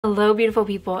Hello beautiful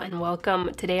people and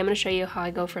welcome. Today I'm going to show you how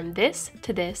I go from this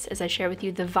to this as I share with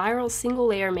you the viral single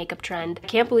layer makeup trend. I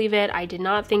can't believe it. I did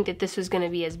not think that this was going to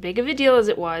be as big of a deal as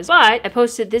it was, but I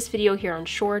posted this video here on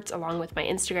Shorts along with my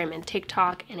Instagram and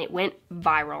TikTok and it went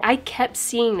viral. I kept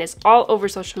seeing this all over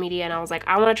social media and I was like,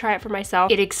 I want to try it for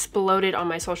myself. It exploded on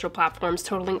my social platforms,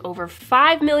 totaling over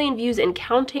 5 million views and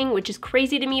counting, which is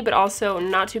crazy to me, but also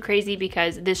not too crazy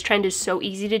because this trend is so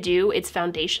easy to do. It's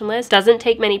foundationless, doesn't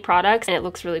take many products, and it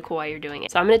looks really cool while you're doing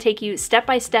it. So I'm going to take you step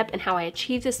by step in how I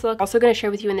achieve this look. Also going to share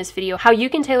with you in this video how you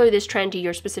can tailor this trend to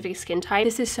your specific skin type.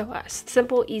 This is so us.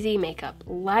 Simple, easy makeup.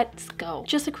 Let's go.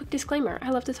 Just a quick disclaimer. I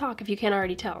love to talk if you can't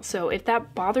already tell. So if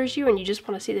that bothers you and you just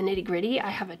want to see the nitty gritty, I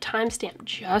have a timestamp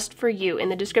just for you in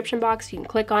the description box. You can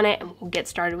click on it and we'll get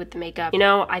started with the makeup. You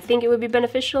know, I think it would be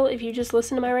beneficial if you just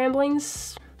listen to my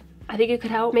ramblings. I think it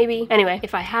could help, maybe. Anyway,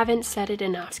 if I haven't said it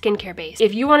enough, skincare base.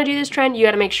 If you want to do this trend, you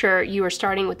got to make sure you are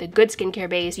starting with a good skincare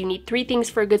base. You need 3 things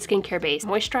for a good skincare base: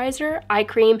 moisturizer, eye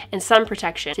cream, and sun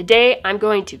protection. Today, I'm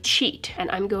going to cheat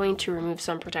and I'm going to remove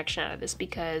sun protection out of this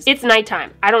because it's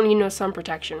nighttime. I don't need no sun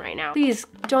protection right now. Please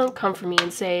don't come for me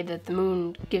and say that the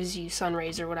moon gives you sun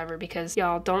rays or whatever, because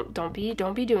y'all don't be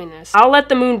doing this. I'll let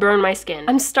the moon burn my skin.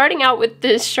 I'm starting out with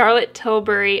this Charlotte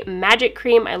Tilbury Magic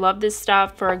Cream. I love this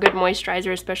stuff for a good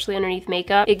moisturizer, especially underneath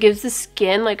makeup. It gives the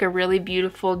skin like a really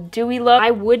beautiful dewy look.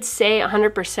 I would say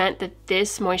 100% that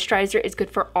this moisturizer is good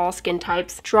for all skin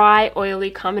types. Dry, oily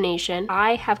combination.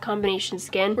 I have combination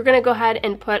skin. We're gonna go ahead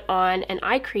and put on an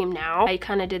eye cream now. I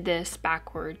kind of did this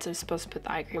backwards. I was supposed to put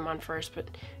the eye cream on first, but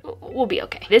we'll be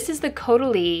okay. This is the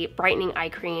Caudalie Brightening Eye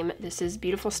Cream. This is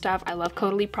beautiful stuff. I love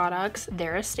Caudalie products.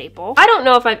 They're a staple. I don't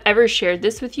know if I've ever shared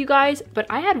this with you guys, but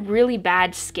I had really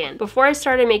bad skin. Before I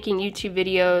started making YouTube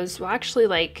videos, well actually,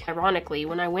 like, ironically,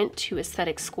 when I went to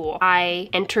aesthetic school, I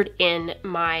entered in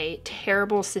my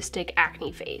terrible cystic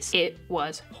acne phase. It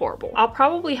was horrible. I'll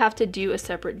probably have to do a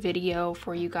separate video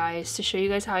for you guys to show you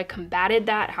guys how I combated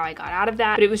that, how I got out of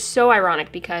that. But it was so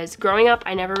ironic because growing up,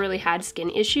 I never really had skin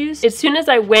issues. As soon as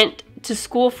I went to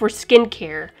school for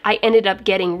skincare, I ended up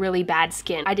getting really bad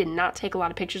skin. I did not take a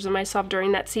lot of pictures of myself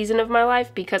during that season of my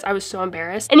life because I was so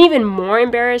embarrassed, and even more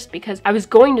embarrassed because I was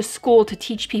going to school to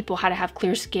teach people how to have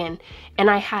clear skin and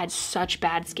I had such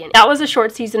bad skin. That was a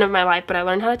short season of my life, but I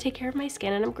learned how to take care of my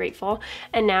skin and I'm grateful,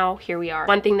 and now here we are.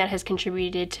 One thing that has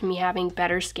contributed to me having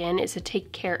better skin is to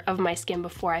take care of my skin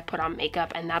before I put on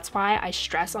makeup, and that's why I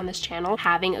stress on this channel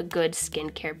having a good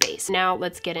skincare base. Now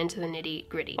let's get into the nitty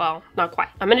gritty. Well, not quite.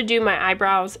 I'm gonna do my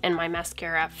eyebrows and my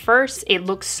mascara first. It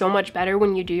looks so much better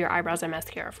when you do your eyebrows and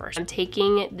mascara first. I'm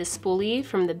taking the spoolie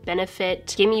from the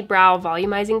Benefit Gimme Brow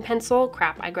Volumizing Pencil.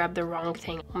 Crap, I grabbed the wrong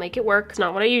thing. I'll make it work. It's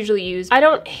not what I usually use. I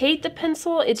don't hate the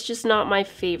pencil, it's just not my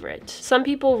favorite. Some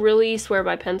people really swear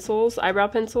by pencils, eyebrow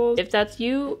pencils. If that's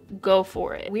you, go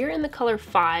for it. We're in the color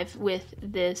 5 with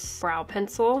this brow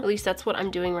pencil. At least that's what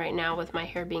I'm doing right now with my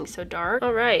hair being so dark.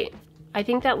 All right. I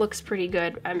think that looks pretty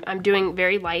good. I'm doing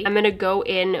very light. I'm gonna go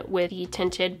in with the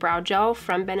tinted brow gel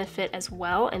from Benefit as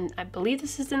well, and I believe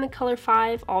this is in the color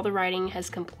 5. All the writing has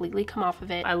completely come off of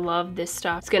it. I love this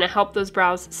stuff. It's gonna help those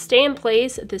brows stay in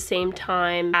place at the same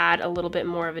time, add a little bit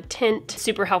more of a tint.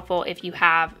 Super helpful if you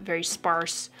have very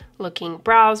sparse looking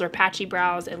brows or patchy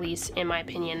brows. At least in my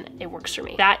opinion, it works for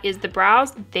me. That is the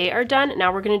brows. They are done.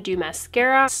 Now we're gonna do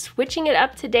mascara. Switching it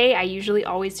up today. I usually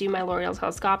always do my L'Oreal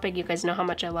Telescopic. You guys know how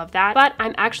much I love that, but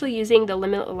I'm actually using the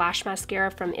Limitless Lash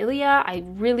Mascara from Ilia. I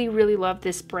really love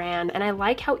this brand, and I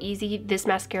like how easy this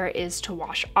mascara is to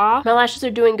wash off. My lashes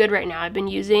are doing good right now. I've been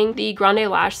using the Grande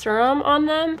Lash Serum on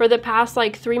them for the past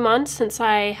like 3 months since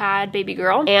I had baby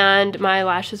girl, and my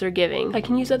lashes are giving. I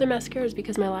can use other mascaras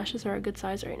because my lashes are a good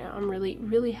size right now. I'm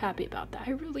really happy about that.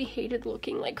 I really hated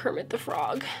looking like Kermit the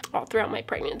Frog all throughout my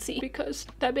pregnancy because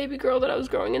that baby girl that I was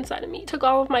growing inside of me took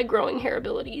all of my growing hair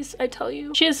abilities. I tell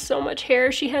you, she has so much hair.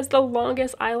 She has the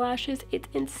longest eyelashes. It's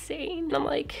insane. And I'm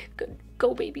like, good.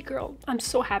 Go baby girl. I'm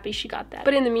so happy she got that.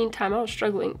 But in the meantime, I was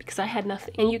struggling because I had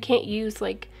nothing. And you can't use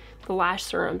like the lash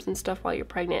serums and stuff while you're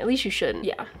pregnant. At least you shouldn't.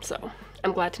 Yeah, so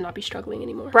I'm glad to not be struggling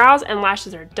anymore. Brows and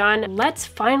lashes are done. Let's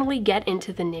finally get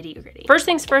into the nitty gritty. First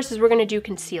things first is we're gonna do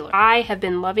concealer. I have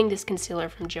been loving this concealer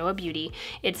from JOAH Beauty.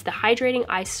 It's the Hydrating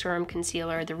Eye Serum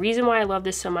Concealer. The reason why I love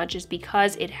this so much is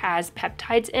because it has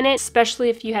peptides in it, especially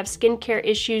if you have skincare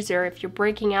issues or if you're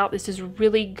breaking out. This is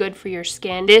really good for your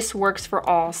skin. This works for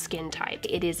all skin types.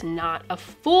 It is not a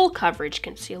full coverage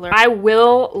concealer. I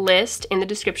will list in the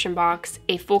description box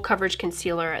a full coverage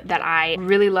concealer that I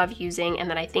really love using and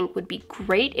that I think would be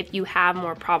great if you have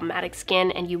more problematic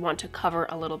skin and you want to cover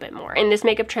a little bit more. In this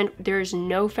makeup trend, there's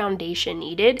no foundation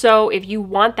needed. So if you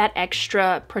want that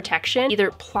extra protection, either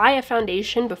apply a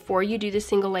foundation before you do the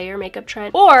single layer makeup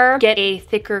trend or get a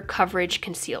thicker coverage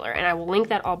concealer. And I will link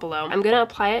that all below. I'm gonna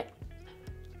apply it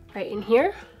right in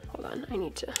here. Hold on, do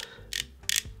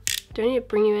I need to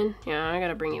bring you in? Yeah, I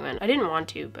gotta bring you in. I didn't want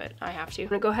to, but I have to. I'm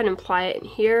gonna go ahead and apply it in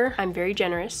here. I'm very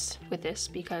generous with this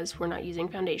because we're not using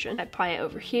foundation. I apply it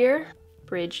over here,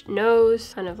 bridge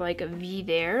nose, kind of like a V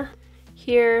there.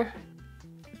 Here,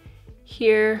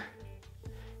 here.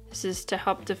 This is to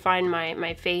help define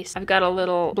my face. I've got a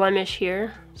little blemish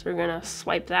here, so we're gonna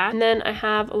swipe that. And then I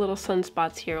have a little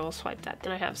sunspots here, we'll swipe that.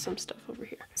 Then I have some stuff over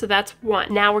here. So that's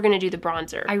one. Now we're gonna do the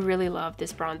bronzer. I really love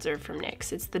this bronzer from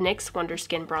NYX. It's the NYX Wonder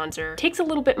Skin bronzer. It takes a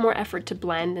little bit more effort to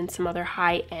blend than some other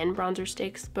high-end bronzer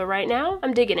sticks, but right now,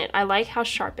 I'm digging it. I like how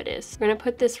sharp it is. We're gonna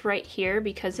put this right here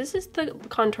because this is the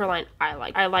contour line I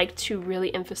like. I like to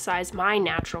really emphasize my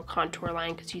natural contour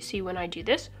line because you see when I do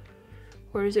this,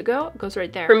 where does it go? It goes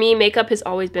right there. For me, makeup has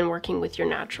always been working with your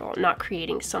natural, not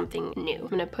creating something new. I'm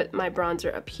gonna put my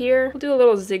bronzer up here. We'll do a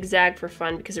little zigzag for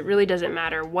fun because it really doesn't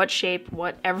matter what shape,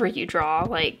 whatever you draw,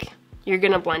 like, you're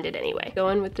gonna blend it anyway. Go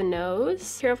in with the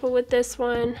nose. Careful with this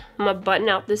one. I'm gonna button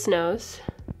out this nose.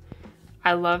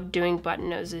 I love doing button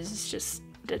noses,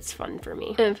 it's fun for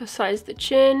me. Emphasize the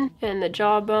chin and the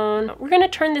jawbone. We're gonna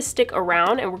turn this stick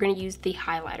around and we're gonna use the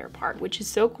highlighter part, which is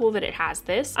so cool that it has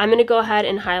this. I'm gonna go ahead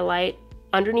and highlight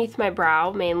underneath my brow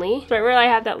mainly. Right where I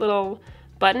have that little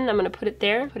button, I'm gonna put it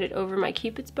there, put it over my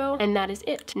Cupid's bow, and that is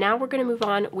it. Now we're gonna move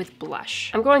on with blush.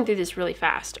 I'm going through this really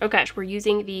fast. Okay, we're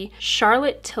using the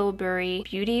Charlotte Tilbury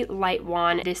Beauty Light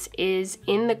Wand. This is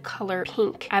in the color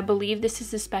pink. I believe this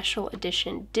is a special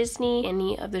edition Disney.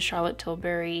 Any of the Charlotte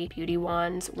Tilbury beauty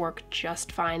wands work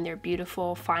just fine. They're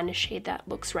beautiful. Find a shade that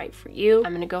looks right for you.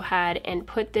 I'm gonna go ahead and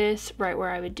put this right where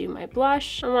I would do my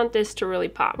blush. I want this to really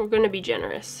pop. We're gonna be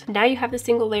generous. Now you have the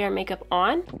single layer makeup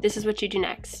on. This is what you do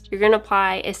next. You're gonna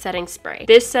apply a setting spray.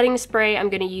 This setting spray I'm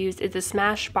going to use is the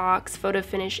Smashbox Photo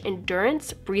Finish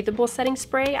Endurance Breathable Setting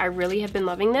Spray. I really have been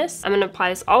loving this. I'm going to apply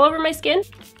this all over my skin.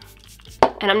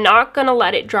 And I'm not gonna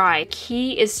let it dry.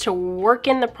 Key is to work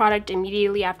in the product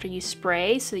immediately after you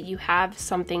spray so that you have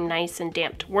something nice and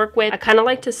damp to work with. I kind of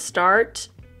like to start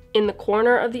in the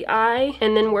corner of the eye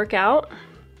and then work out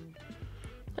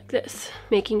like this,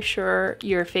 making sure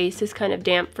your face is kind of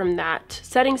damp from that.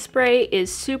 Setting spray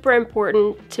is super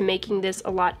important to making this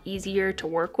a lot easier to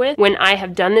work with. When I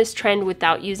have done this trend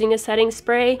without using a setting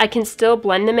spray, I can still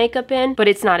blend the makeup in, but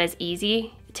it's not as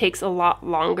easy. It takes a lot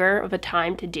longer of a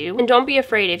time to do. And don't be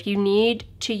afraid, if you need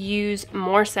to use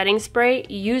more setting spray,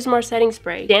 use more setting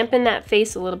spray. Dampen that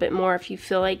face a little bit more if you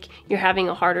feel like you're having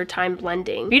a harder time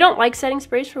blending. If you don't like setting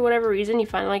sprays for whatever reason, you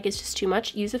find like it's just too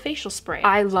much, use a facial spray.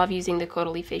 I love using the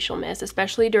Caudalie Facial Mist,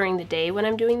 especially during the day when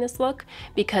I'm doing this look,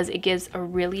 because it gives a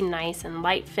really nice and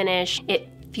light finish. It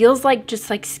feels like just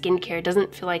like skincare. It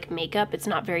doesn't feel like makeup. It's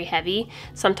not very heavy.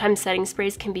 Sometimes setting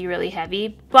sprays can be really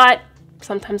heavy, but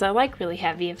sometimes I like really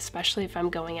heavy, especially if I'm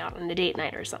going out on a date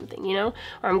night or something, you know?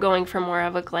 Or I'm going for more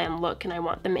of a glam look and I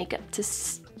want the makeup to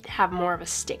have more of a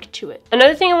stick to it.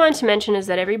 Another thing I wanted to mention is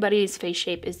that everybody's face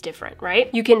shape is different, right?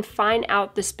 You can find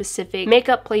out the specific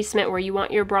makeup placement where you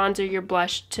want your bronzer, your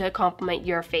blush to complement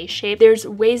your face shape. There's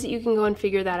ways that you can go and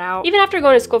figure that out. Even after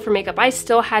going to school for makeup, I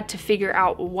still had to figure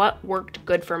out what worked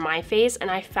good for my face, and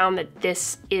I found that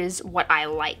this is what I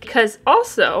like. Because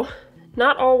also,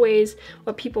 not always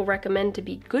what people recommend to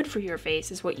be good for your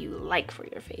face is what you like for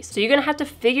your face. So you're gonna have to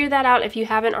figure that out if you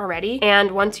haven't already.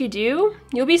 And once you do,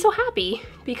 you'll be so happy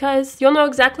because you'll know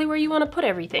exactly where you wanna put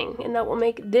everything. And that will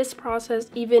make this process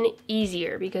even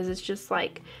easier because it's just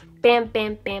like bam,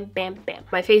 bam, bam, bam, bam.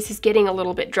 My face is getting a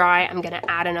little bit dry. I'm gonna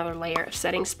add another layer of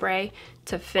setting spray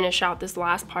to finish out this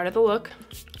last part of the look.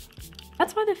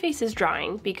 That's why the face is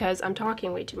drying, because I'm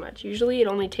talking way too much. Usually it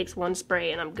only takes one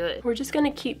spray and I'm good. We're just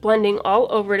gonna keep blending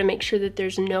all over to make sure that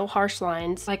there's no harsh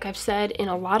lines. Like I've said in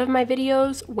a lot of my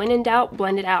videos, when in doubt,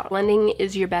 blend it out. Blending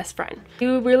is your best friend.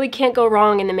 You really can't go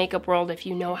wrong in the makeup world if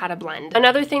you know how to blend.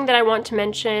 Another thing that I want to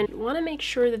mention, you wanna make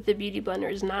sure that the beauty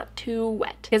blender is not too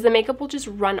wet because the makeup will just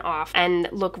run off and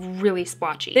look really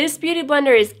splotchy. This beauty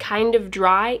blender is kind of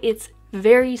dry. It's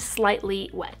very slightly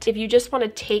wet. If you just want to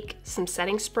take some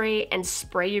setting spray and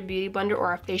spray your beauty blender,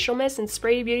 or a facial mist and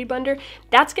spray your beauty blender,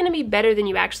 that's going to be better than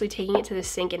you actually taking it to the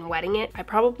sink and wetting it. I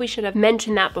probably should have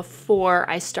mentioned that before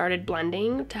I started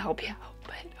blending to help you out,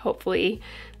 but Hopefully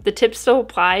the tip still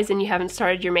applies and you haven't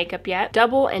started your makeup yet.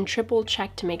 Double and triple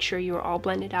check to make sure you are all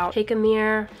blended out. Take a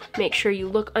mirror, make sure you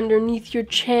look underneath your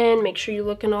chin, make sure you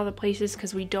look in all the places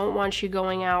because we don't want you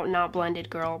going out not blended,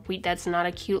 girl. That's not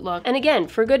a cute look. And again,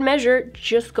 for good measure,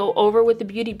 just go over with the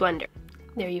Beauty Blender.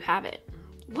 There you have it.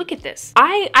 Look at this.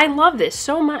 I love this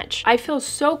so much. I feel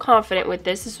so confident with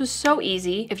this. This was so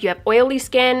easy. If you have oily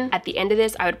skin, at the end of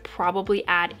this, I would probably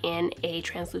add in a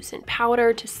translucent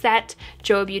powder to set.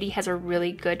 JOA Beauty has a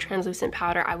really good translucent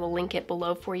powder. I will link it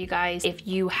below for you guys. If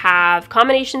you have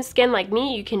combination skin like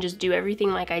me, you can just do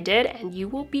everything like I did and you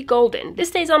will be golden. This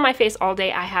stays on my face all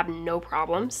day. I have no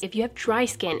problems. If you have dry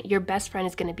skin, your best friend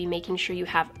is gonna be making sure you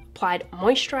have applied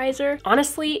moisturizer.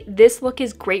 Honestly, this look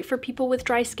is great for people with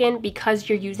dry skin because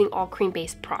you're using all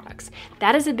cream-based products.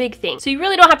 That is a big thing. So you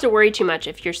really don't have to worry too much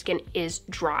if your skin is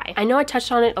dry. I know I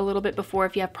touched on it a little bit before.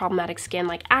 If you have problematic skin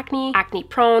like acne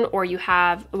prone, or you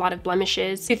have a lot of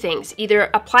blemishes, two things. Either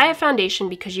apply a foundation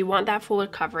because you want that fuller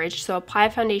coverage, so apply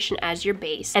a foundation as your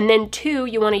base. And then two,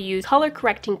 you want to use color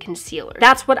correcting concealer.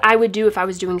 That's what I would do if I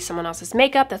was doing someone else's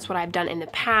makeup. That's what I've done in the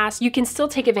past. You can still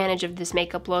take advantage of this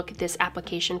makeup look, this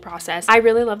application process. I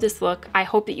really love this look. I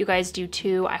hope that you guys do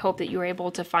too. I hope that you were able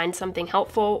to find something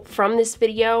helpful from this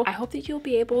video. I hope that you'll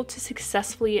be able to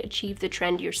successfully achieve the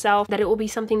trend yourself, that it will be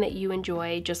something that you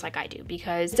enjoy just like I do,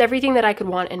 because it's everything that I could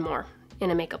want and more in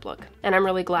a makeup look. And I'm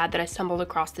really glad that I stumbled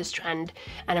across this trend,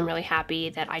 and I'm really happy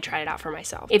that I tried it out for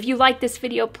myself. If you like this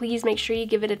video, please make sure you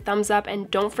give it a thumbs up and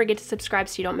don't forget to subscribe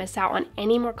so you don't miss out on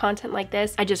any more content like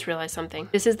this. I just realized something.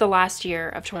 This is the last year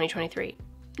of 2023.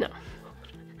 No.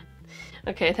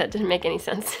 Okay, that didn't make any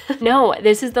sense. No,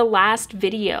 this is the last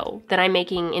video that I'm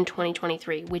making in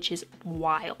 2023, which is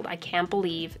wild. I can't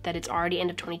believe that it's already end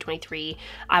of 2023.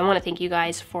 I want to thank you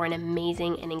guys for an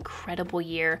amazing and incredible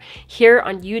year. Here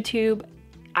on YouTube,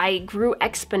 I grew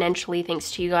exponentially thanks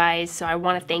to you guys, so I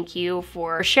want to thank you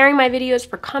for sharing my videos,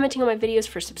 for commenting on my videos,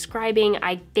 for subscribing.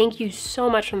 I thank you so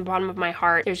much from the bottom of my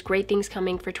heart. There's great things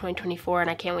coming for 2024,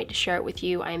 and I can't wait to share it with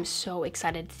you. I am so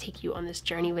excited to take you on this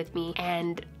journey with me,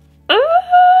 and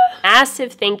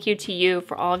massive thank you to you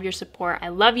for all of your support. I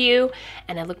love you,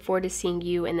 and I look forward to seeing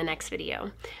you in the next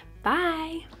video.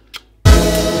 Bye!